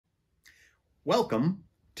Welcome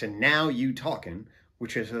to Now UTOKing,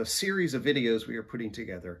 which is a series of videos we are putting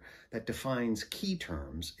together that defines key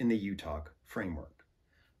terms in the UTOK framework.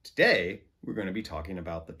 Today, we're going to be talking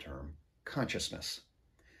about the term consciousness.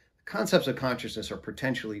 The concepts of consciousness are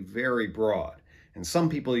potentially very broad, and some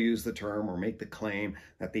people use the term or make the claim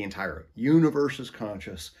that the entire universe is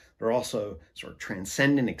conscious. There are also sort of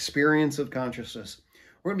transcendent experience of consciousness.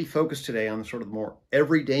 We're going to be focused today on the sort of more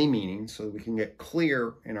everyday meaning so that we can get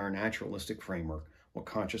clear in our naturalistic framework what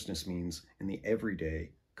consciousness means in the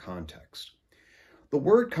everyday context. The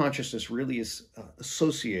word consciousness really is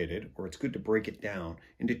associated, or it's good to break it down,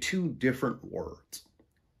 into two different words.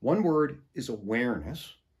 One word is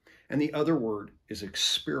awareness, and the other word is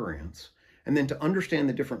experience. And then to understand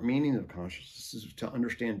the different meanings of consciousness is to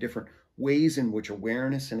understand different ways in which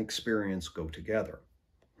awareness and experience go together.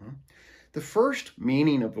 The first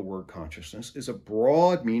meaning of the word consciousness is a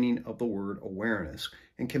broad meaning of the word awareness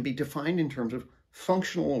and can be defined in terms of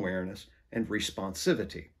functional awareness and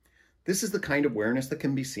responsivity. This is the kind of awareness that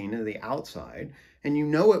can be seen to the outside, and you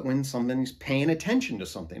know it when somebody's paying attention to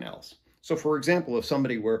something else. So for example, if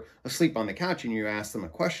somebody were asleep on the couch and you ask them a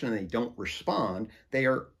question and they don't respond, they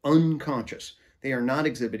are unconscious. They are not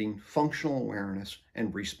exhibiting functional awareness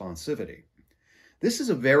and responsivity. This is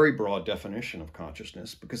a very broad definition of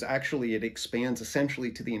consciousness because actually it expands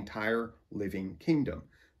essentially to the entire living kingdom.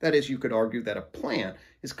 That is, you could argue that a plant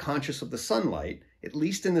is conscious of the sunlight, at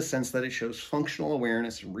least in the sense that it shows functional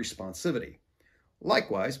awareness and responsivity.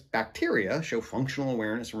 Likewise, bacteria show functional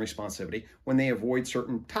awareness and responsivity when they avoid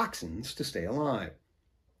certain toxins to stay alive.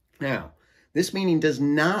 Now, this meaning does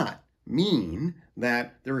not mean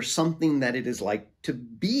that there is something that it is like to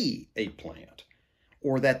be a plant,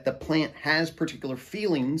 or that the plant has particular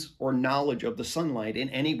feelings or knowledge of the sunlight in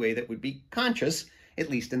any way that would be conscious, at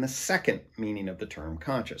least in the second meaning of the term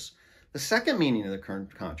conscious. The second meaning of the term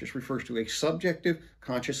conscious refers to a subjective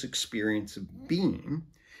conscious experience of being,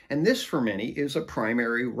 and this for many is a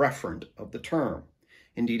primary referent of the term.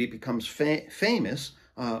 Indeed, it becomes famous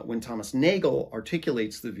when Thomas Nagel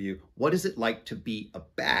articulates the view, what is it like to be a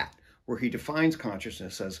bat, where he defines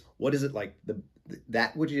consciousness as what is it like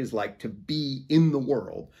that which it is like to be in the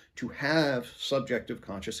world, to have subjective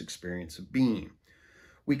conscious experience of being.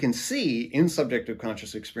 We can see in subjective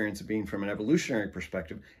conscious experience of being from an evolutionary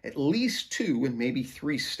perspective at least two and maybe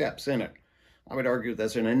three steps in it. I would argue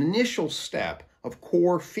there's an initial step of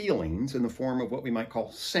core feelings in the form of what we might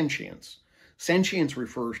call sentience. Sentience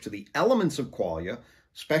refers to the elements of qualia,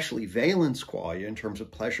 especially valence qualia in terms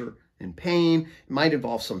of pleasure and pain. It might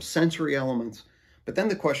involve some sensory elements. But then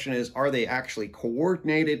the question is, are they actually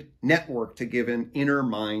coordinated, networked to give an inner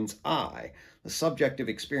mind's eye? The subjective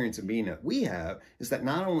experience of being that we have is that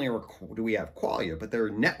not only do we have qualia, but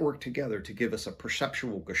they're networked together to give us a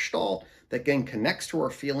perceptual gestalt that then connects to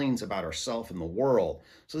our feelings about ourselves and the world.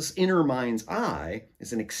 So this inner mind's eye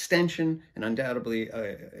is an extension, and undoubtedly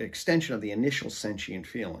an extension of the initial sentient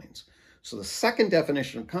feelings. So the second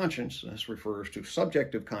definition of consciousness refers to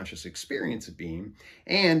subjective conscious experience of being,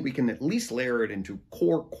 and we can at least layer it into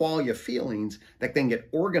core qualia feelings that then get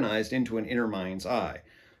organized into an inner mind's eye.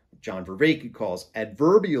 John Vervaeke calls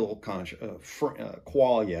adverbial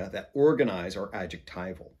qualia that organize our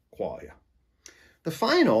adjectival qualia. The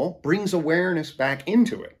final brings awareness back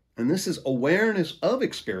into it. And this is awareness of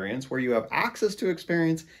experience, where you have access to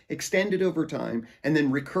experience extended over time and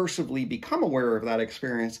then recursively become aware of that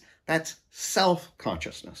experience. That's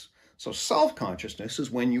self-consciousness. So self-consciousness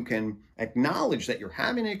is when you can acknowledge that you're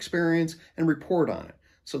having an experience and report on it.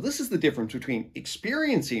 So this is the difference between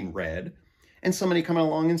experiencing red and somebody coming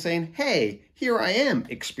along and saying, hey, here I am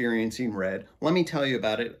experiencing red. Let me tell you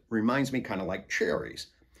about it. It reminds me kind of like cherries.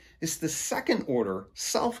 It's the second order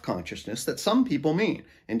self-consciousness that some people mean.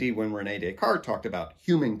 Indeed, when Rene Descartes talked about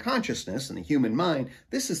human consciousness and the human mind,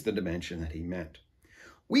 this is the dimension that he meant.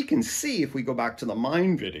 We can see, if we go back to the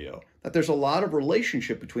mind video, that there's a lot of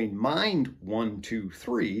relationship between mind 1, 2,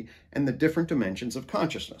 3 and the different dimensions of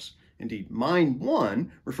consciousness. Indeed, mind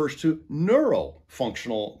 1 refers to neural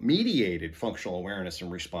functional, mediated functional awareness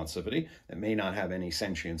and responsivity that may not have any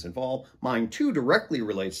sentience involved. Mind 2 directly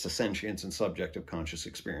relates to sentience and subjective conscious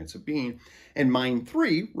experience of being. And mind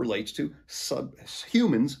 3 relates to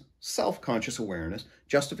humans' self-conscious awareness,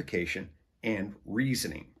 justification, and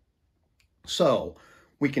reasoning. So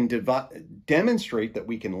we can demonstrate that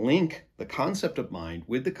we can link the concept of mind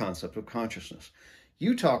with the concept of consciousness.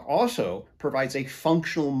 UTOK also provides a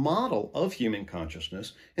functional model of human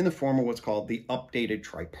consciousness in the form of what's called the updated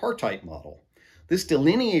tripartite model. This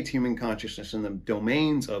delineates human consciousness in the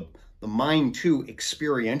domains of the mind 2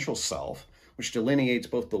 experiential self, which delineates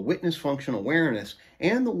both the witness function awareness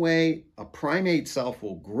and the way a primate self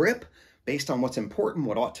will grip, based on what's important,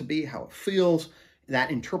 what ought to be, how it feels,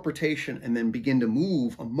 that interpretation, and then begin to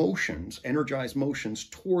move emotions, energized motions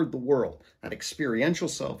toward the world. That experiential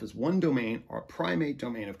self is one domain, our primate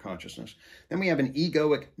domain of consciousness. Then we have an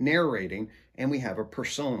egoic narrating, and we have a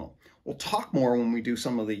personal. We'll talk more when we do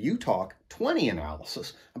some of the UTOK 20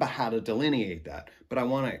 analysis about how to delineate that. But I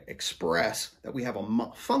want to express that we have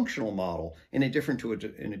a functional model in addition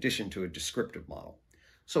to a descriptive model.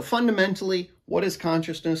 So fundamentally, what is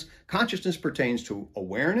consciousness? Consciousness pertains to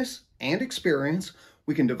awareness and experience.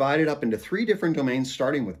 We can divide it up into 3 different domains,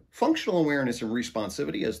 starting with functional awareness and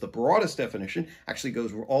responsivity as the broadest definition, actually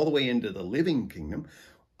goes all the way into the living kingdom.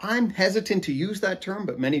 I'm hesitant to use that term,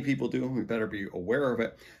 but many people do, and we better be aware of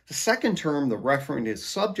it. The second term, the referent, is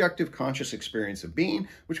subjective conscious experience of being,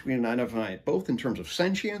 which we can identify both in terms of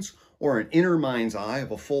sentience or an inner mind's eye of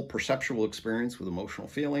a full perceptual experience with emotional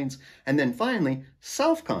feelings. And then finally,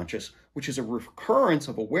 self-conscious, which is a recurrence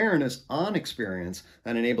of awareness on experience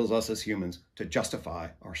that enables us as humans to justify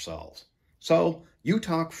ourselves. So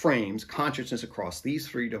UTOK frames consciousness across these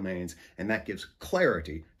 3 domains, and that gives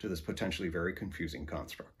clarity to this potentially very confusing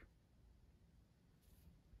construct.